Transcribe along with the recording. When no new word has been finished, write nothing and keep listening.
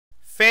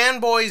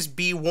fanboys,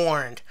 be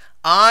warned.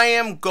 I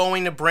am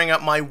going to bring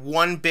up my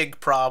one big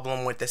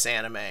problem with this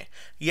anime.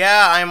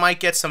 Yeah, I might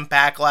get some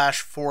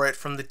backlash for it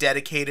from the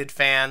dedicated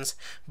fans,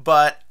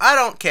 but I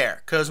don't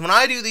care, because when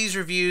I do these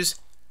reviews,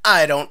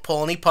 I don't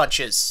pull any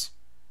punches.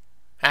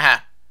 Haha,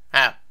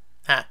 ha,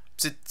 ha.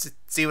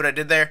 See what I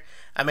did there?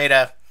 I made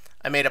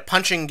a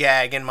punching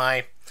gag in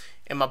my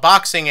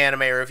boxing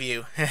anime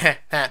review.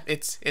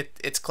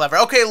 It's clever.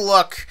 Okay,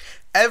 look.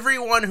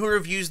 Everyone who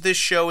reviews this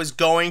show is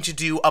going to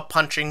do a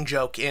punching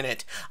joke in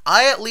it.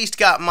 I at least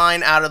got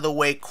mine out of the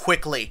way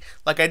quickly,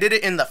 like I did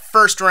it in the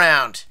first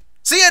round.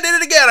 See, I did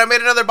it again! I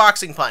made another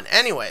boxing pun.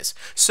 Anyways,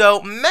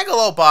 so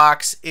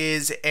Megalobox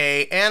is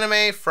a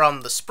anime from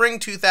the spring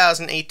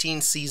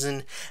 2018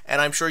 season, and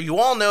I'm sure you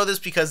all know this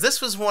because this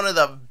was one of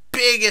the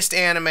biggest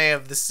anime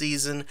of the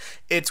season.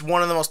 It's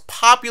one of the most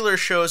popular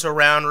shows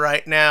around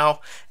right now,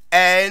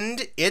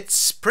 and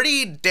it's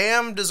pretty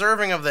damn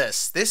deserving of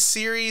this. This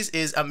series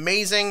is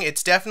amazing.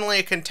 It's definitely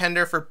a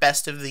contender for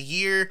Best of the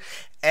Year,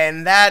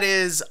 and that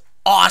is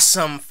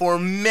awesome for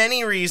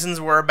many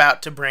reasons we're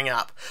about to bring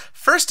up.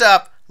 First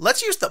up,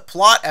 let's use the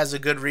plot as a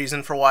good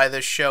reason for why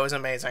this show is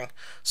amazing.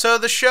 So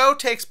the show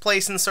takes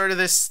place in sort of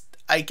this,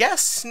 I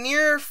guess,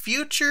 near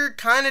future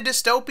kind of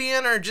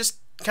dystopian or just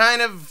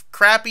kind of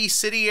crappy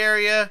city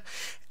area,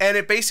 and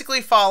it basically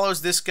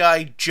follows this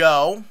guy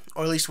Joe,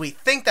 or at least we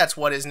think that's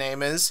what his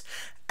name is,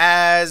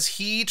 as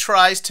he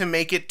tries to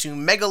make it to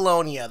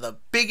Megalonia, the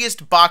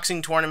biggest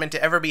boxing tournament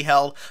to ever be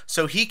held,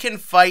 so he can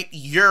fight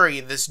Yuri,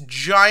 this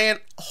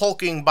giant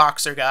hulking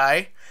boxer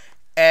guy,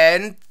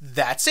 and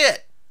that's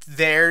it.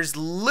 There's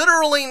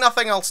literally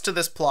nothing else to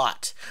this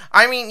plot.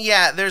 I mean,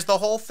 yeah, there's the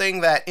whole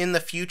thing that in the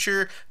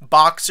future,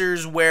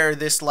 boxers wear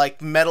this,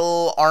 like,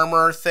 metal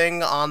armor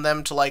thing on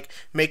them to, like,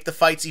 make the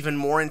fights even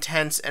more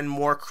intense and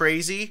more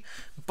crazy,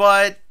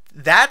 but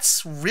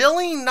that's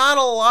really not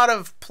a lot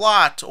of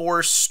plot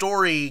or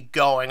story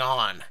going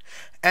on.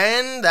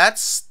 And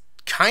that's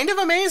kind of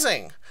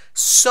amazing.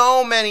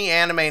 So many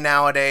anime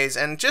nowadays,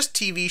 and just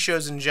TV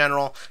shows in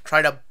general,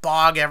 try to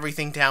bog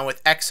everything down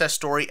with excess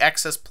story,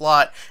 excess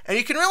plot, and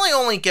you can really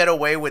only get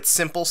away with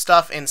simple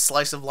stuff and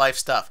slice-of-life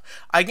stuff.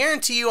 I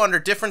guarantee you, under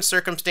different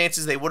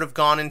circumstances, they would have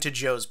gone into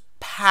Joe's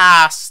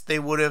past, they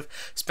would have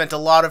spent a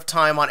lot of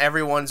time on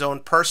everyone's own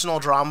personal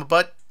drama,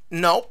 but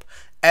nope.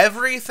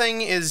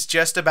 Everything is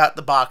just about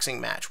the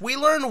boxing match. We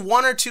learn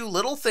one or two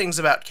little things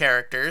about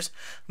characters,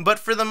 but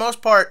for the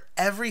most part,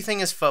 everything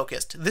is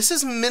focused. This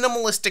is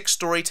minimalistic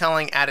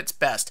storytelling at its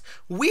best.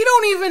 We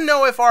don't even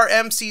know if our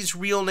MC's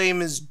real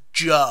name is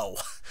Joe.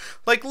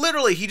 Like,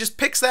 literally, he just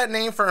picks that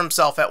name for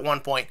himself at one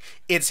point.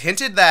 It's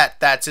hinted that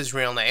that's his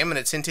real name, and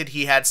it's hinted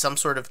he had some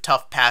sort of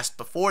tough past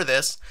before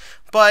this,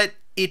 but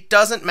it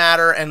doesn't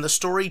matter, and the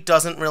story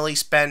doesn't really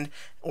spend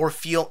or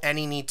feel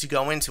any need to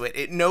go into it.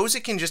 It knows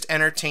it can just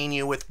entertain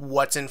you with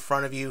what's in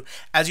front of you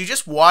as you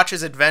just watch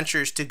his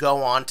adventures to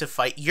go on to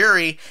fight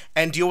Yuri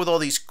and deal with all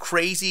these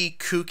crazy,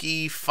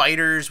 kooky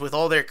fighters with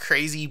all their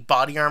crazy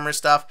body armor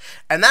stuff.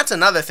 And that's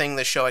another thing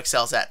the show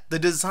excels at. The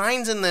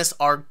designs in this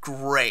are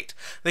great.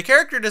 The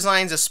character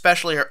designs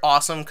especially are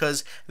awesome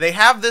because they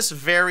have this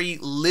very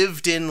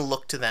lived-in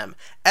look to them.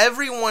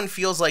 Everyone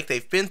feels like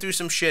they've been through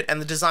some shit,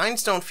 and the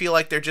designs don't feel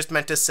like they're just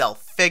meant to sell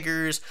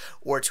figures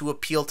or to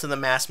appeal to the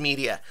mass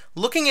media.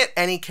 Looking at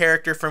any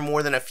character for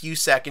more than a few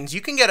seconds, you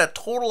can get a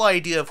total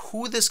idea of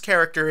who this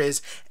character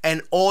is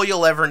and all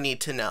you'll ever need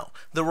to know.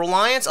 The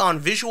reliance on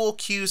visual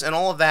cues and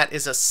all of that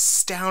is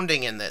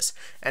astounding in this.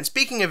 And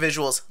speaking of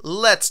visuals,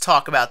 let's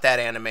talk about that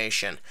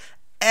animation.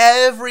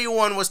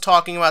 Everyone was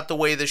talking about the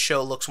way this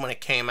show looks when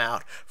it came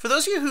out. For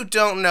those of you who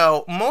don't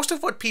know, most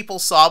of what people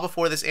saw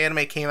before this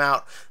anime came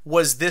out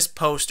was this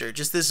poster.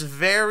 Just this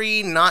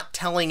very not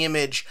telling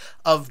image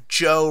of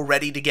Joe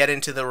ready to get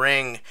into the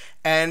ring.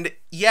 And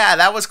yeah,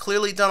 that was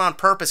clearly done on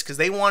purpose because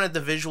they wanted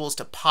the visuals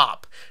to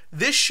pop.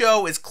 This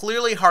show is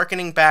clearly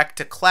harkening back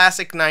to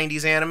classic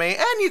 90s anime,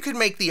 and you could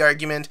make the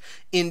argument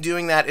in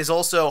doing that is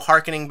also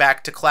harkening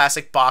back to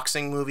classic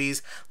boxing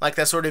movies, like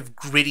that sort of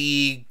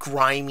gritty,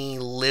 grimy,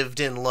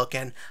 lived-in look,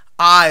 and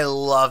I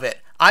love it.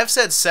 I've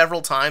said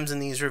several times in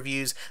these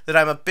reviews that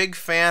I'm a big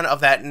fan of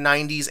that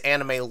 90s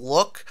anime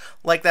look,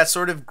 like that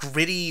sort of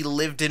gritty,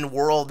 lived-in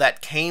world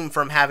that came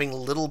from having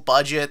little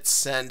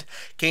budgets and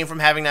came from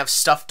having to have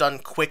stuff done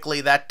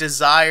quickly, that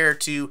desire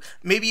to,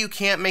 maybe you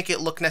can't make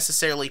it look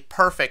necessarily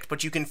perfect,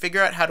 but you can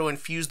figure out how to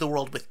infuse the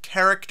world with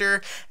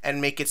character and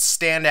make it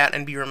stand out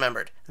and be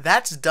remembered.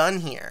 That's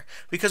done here.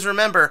 Because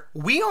remember,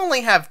 we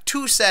only have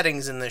two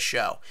settings in this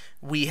show.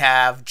 We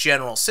have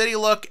general city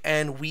look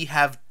and we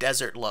have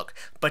desert look.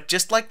 But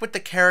just like with the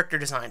character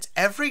designs,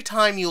 every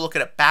time you look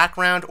at a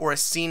background or a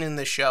scene in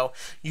the show,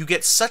 you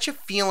get such a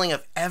feeling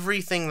of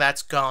everything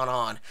that's gone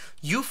on.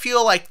 You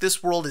feel like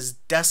this world is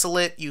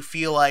desolate, you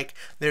feel like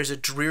there's a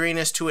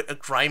dreariness to it, a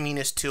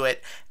griminess to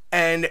it,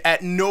 and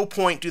at no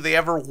point do they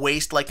ever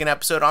waste like an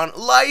episode on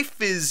life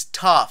is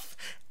tough.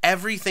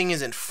 everything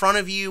is in front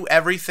of you,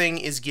 everything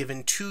is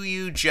given to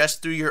you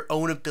just through your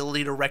own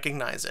ability to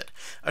recognize it.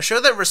 A show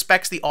that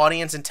respects the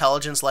audience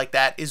intelligence like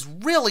that is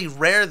really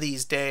rare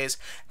these days,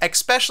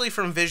 especially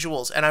from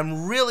visuals, and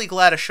I'm really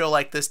glad a show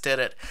like this did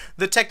it.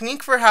 The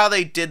technique for how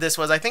they did this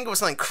was, I think it was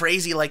something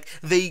crazy, like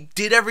they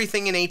did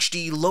everything in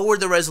HD, lowered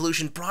the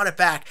resolution, brought it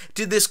back,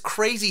 did this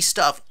crazy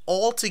stuff,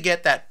 all to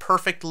get that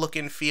perfect look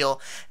and feel,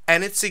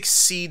 and it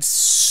succeeds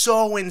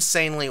so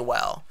insanely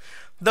well.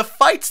 The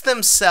fights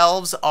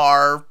themselves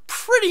are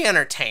pretty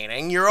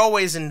entertaining. You're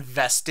always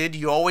invested.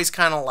 You always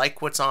kind of like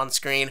what's on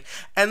screen.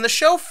 And the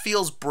show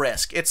feels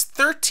brisk. It's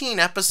 13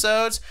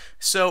 episodes,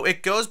 so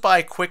it goes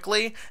by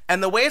quickly.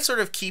 And the way it sort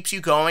of keeps you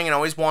going and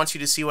always wants you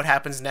to see what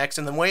happens next,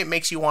 and the way it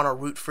makes you want to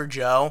root for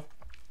Joe,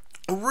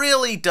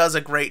 really does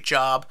a great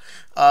job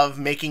of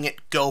making it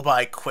go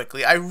by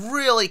quickly. I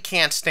really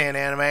can't stand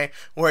anime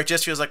where it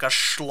just feels like a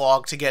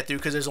slog to get through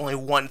because there's only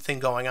one thing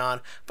going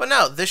on. But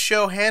no, this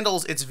show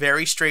handles its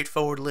very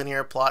straightforward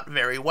linear plot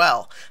very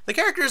well. The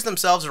characters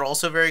themselves are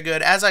also very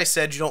good. As I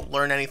said, you don't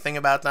learn anything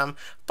about them,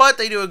 but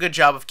they do a good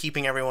job of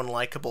keeping everyone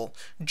likable.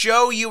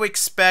 Joe, you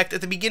expect,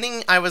 at the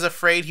beginning I was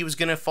afraid he was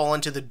going to fall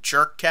into the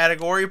jerk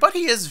category, but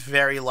he is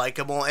very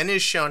likable and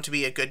is shown to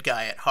be a good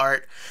guy at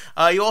heart.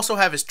 You also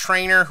have his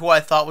trainer, who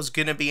I thought was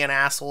going to be an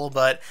asshole,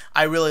 but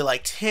I really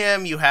liked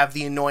him. You have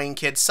the annoying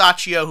kid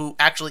Sachio, who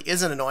actually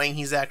isn't annoying,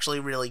 he's actually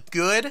really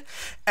good.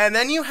 And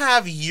then you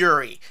have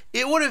Yuri.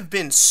 It would have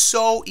been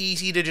so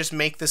easy to just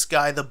make this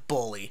guy the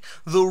bully,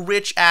 the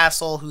rich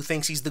asshole who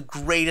thinks he's the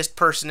greatest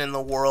person in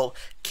the world,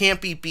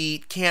 can't be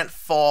beat, can't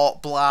fall,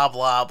 blah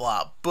blah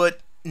blah.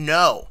 But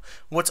no.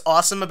 What's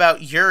awesome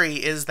about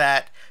Yuri is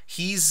that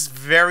he's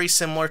very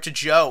similar to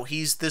Joe.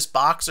 He's this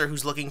boxer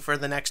who's looking for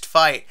the next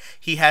fight.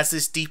 He has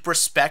this deep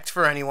respect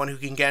for anyone who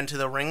can get into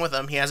the ring with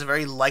him. He has a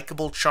very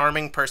likable,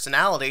 charming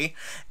personality,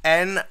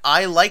 and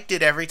I liked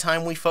it every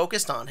time we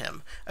focused on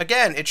him.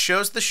 Again, it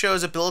shows the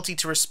show's ability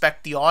to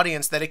respect the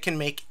audience, that it can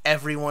make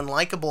everyone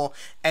likable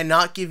and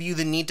not give you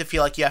the need to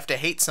feel like you have to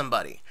hate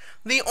somebody.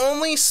 The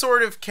only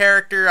sort of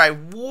character I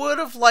would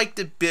have liked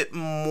a bit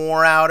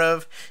more out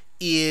of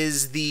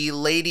is the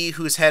lady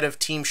who's head of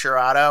Team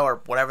Shirado,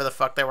 or whatever the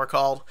fuck they were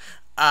called.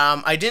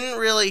 I didn't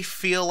really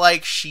feel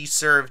like she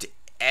served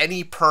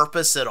any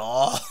purpose at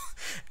all.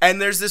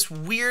 And there's this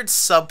weird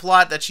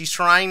subplot that she's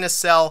trying to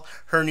sell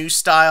her new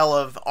style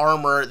of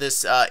armor,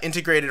 this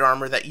integrated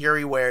armor that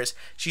Yuri wears.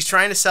 She's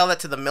trying to sell that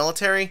to the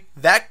military.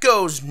 That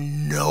goes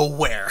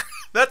nowhere.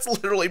 That's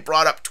literally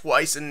brought up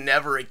twice and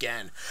never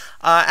again.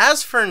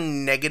 As for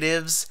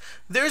negatives,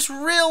 there's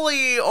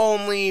really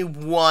only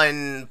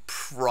one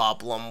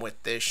problem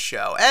with this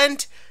show,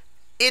 and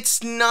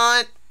it's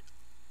not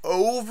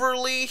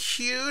overly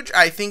huge.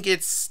 I think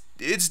it's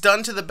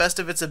done to the best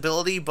of its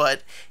ability,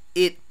 but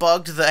it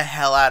bugged the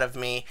hell out of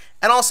me.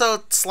 And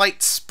also,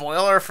 slight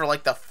spoiler for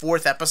like the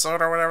 4th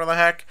episode or whatever the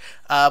heck,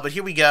 but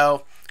here we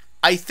go.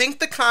 I think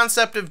the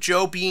concept of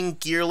Joe being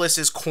gearless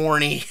is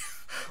corny.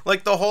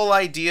 Like the whole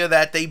idea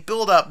that they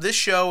build up, this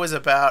show is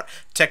about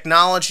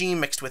technology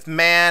mixed with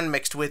man,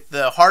 mixed with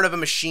the heart of a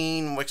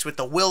machine, mixed with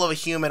the will of a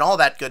human, all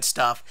that good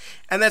stuff.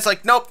 And that's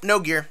like, nope, no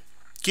gear.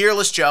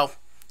 Gearless Joe.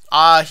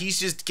 He's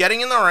just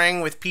getting in the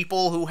ring with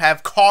people who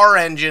have car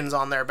engines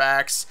on their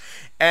backs,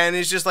 and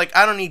it's just like,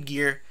 I don't need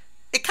gear.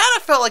 It kind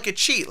of felt like a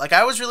cheat. Like,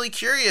 I was really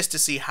curious to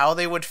see how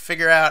they would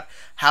figure out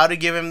how to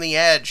give him the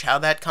edge, how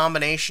that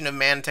combination of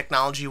man and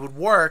technology would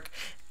work.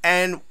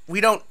 And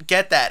we don't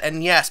get that.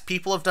 And yes,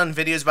 people have done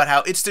videos about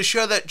how it's to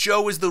show that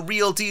Joe is the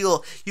real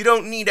deal. You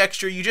don't need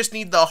extra. You just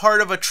need the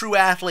heart of a true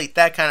athlete,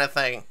 that kind of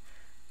thing.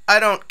 I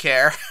don't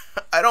care.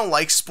 I don't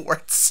like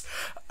sports.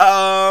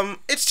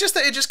 It's just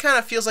that it just kind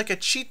of feels like a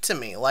cheat to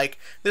me. Like,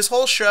 this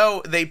whole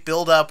show, they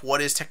build up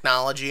what is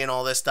technology and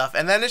all this stuff,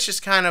 and then it's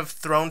just kind of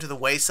thrown to the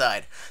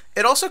wayside.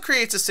 It also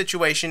creates a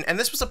situation, and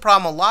this was a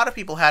problem a lot of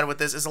people had with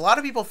this, is a lot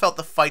of people felt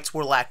the fights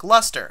were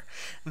lackluster.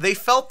 They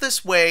felt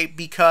this way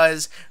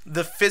because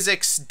the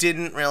physics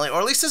didn't really, or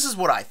at least this is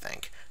what I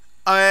think.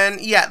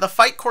 And yeah, the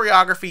fight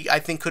choreography I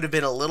think could have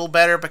been a little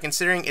better, but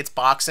considering it's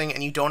boxing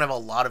and you don't have a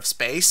lot of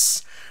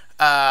space.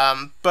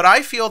 But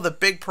I feel the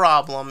big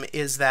problem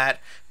is that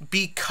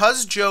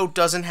because Joe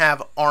doesn't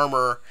have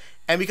armor,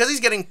 and because he's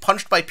getting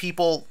punched by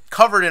people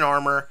covered in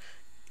armor,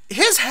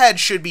 his head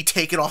should be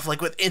taken off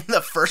like within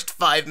the first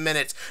 5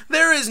 minutes.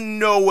 There is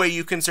no way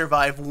you can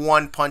survive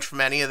one punch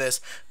from any of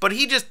this, but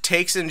he just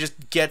takes it and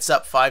just gets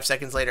up 5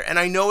 seconds later. And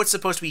I know it's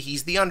supposed to be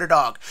he's the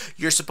underdog.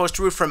 You're supposed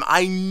to root for him.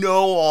 I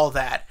know all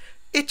that.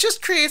 It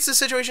just creates a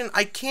situation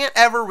I can't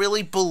ever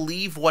really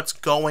believe what's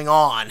going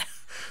on.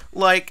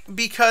 Like,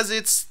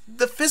 because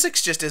the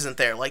physics just isn't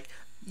there. Like,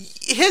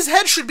 his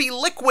head should be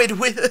liquid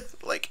with,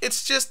 like,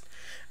 it's just,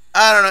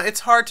 I don't know,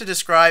 it's hard to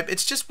describe.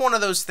 It's just one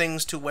of those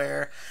things to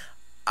where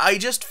I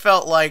just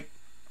felt like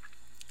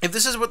if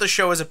this is what the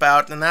show is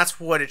about, then that's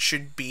what it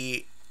should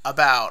be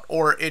about,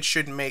 or it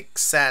should make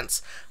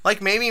sense. Like,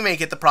 maybe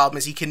make it the problem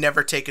is he can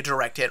never take a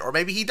direct hit, or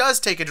maybe he does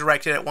take a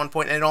direct hit at one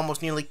point and it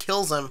almost nearly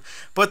kills him,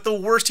 but the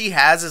worst he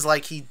has is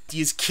like he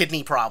has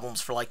kidney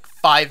problems for like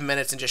 5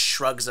 minutes and just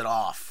shrugs it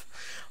off.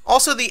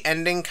 Also, the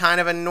ending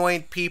kind of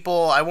annoyed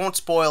people. I won't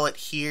spoil it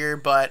here,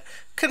 but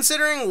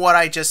considering what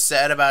I just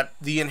said about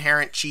the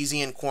inherent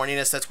cheesy and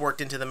corniness that's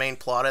worked into the main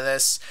plot of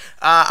this,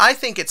 I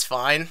think it's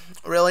fine.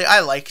 Really, I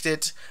liked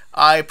it.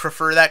 I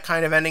prefer that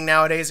kind of ending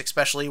nowadays,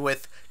 especially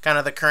with kind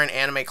of the current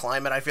anime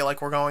climate I feel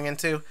like we're going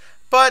into.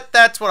 But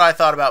that's what I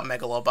thought about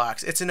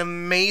Megalobox. It's an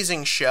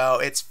amazing show.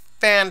 It's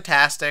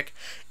fantastic.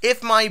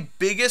 If my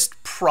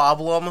biggest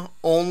problem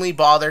only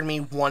bothered me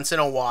once in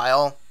a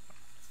while,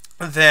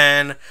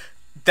 then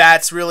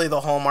that's really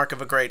the hallmark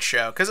of a great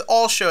show. Because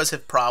all shows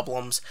have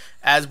problems,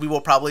 as we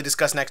will probably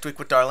discuss next week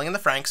with Darling and the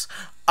Franxx.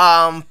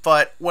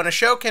 But when a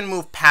show can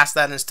move past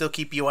that and still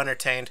keep you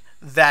entertained,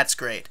 that's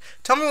great.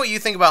 Tell me what you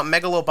think about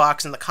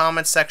Megalobox in the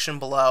comments section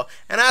below.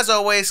 And as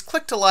always,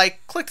 click to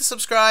like, click to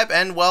subscribe,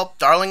 and, well,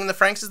 Darling and the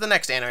Franxx is the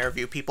next anime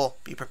review, people.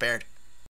 Be prepared.